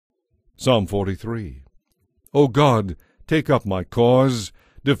Psalm 43. O God, take up my cause.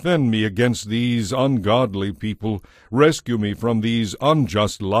 Defend me against these ungodly people. Rescue me from these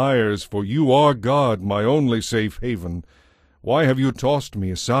unjust liars, for you are God, my only safe haven. Why have you tossed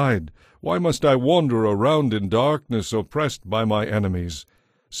me aside? Why must I wander around in darkness, oppressed by my enemies?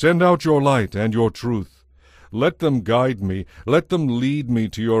 Send out your light and your truth. Let them guide me. Let them lead me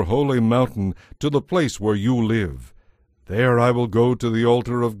to your holy mountain, to the place where you live. There I will go to the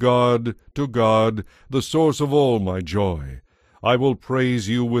altar of God, to God, the source of all my joy. I will praise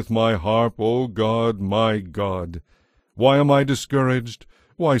you with my harp, O God, my God. Why am I discouraged?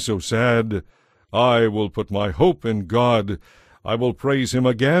 Why so sad? I will put my hope in God. I will praise him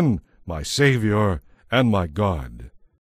again, my Savior and my God.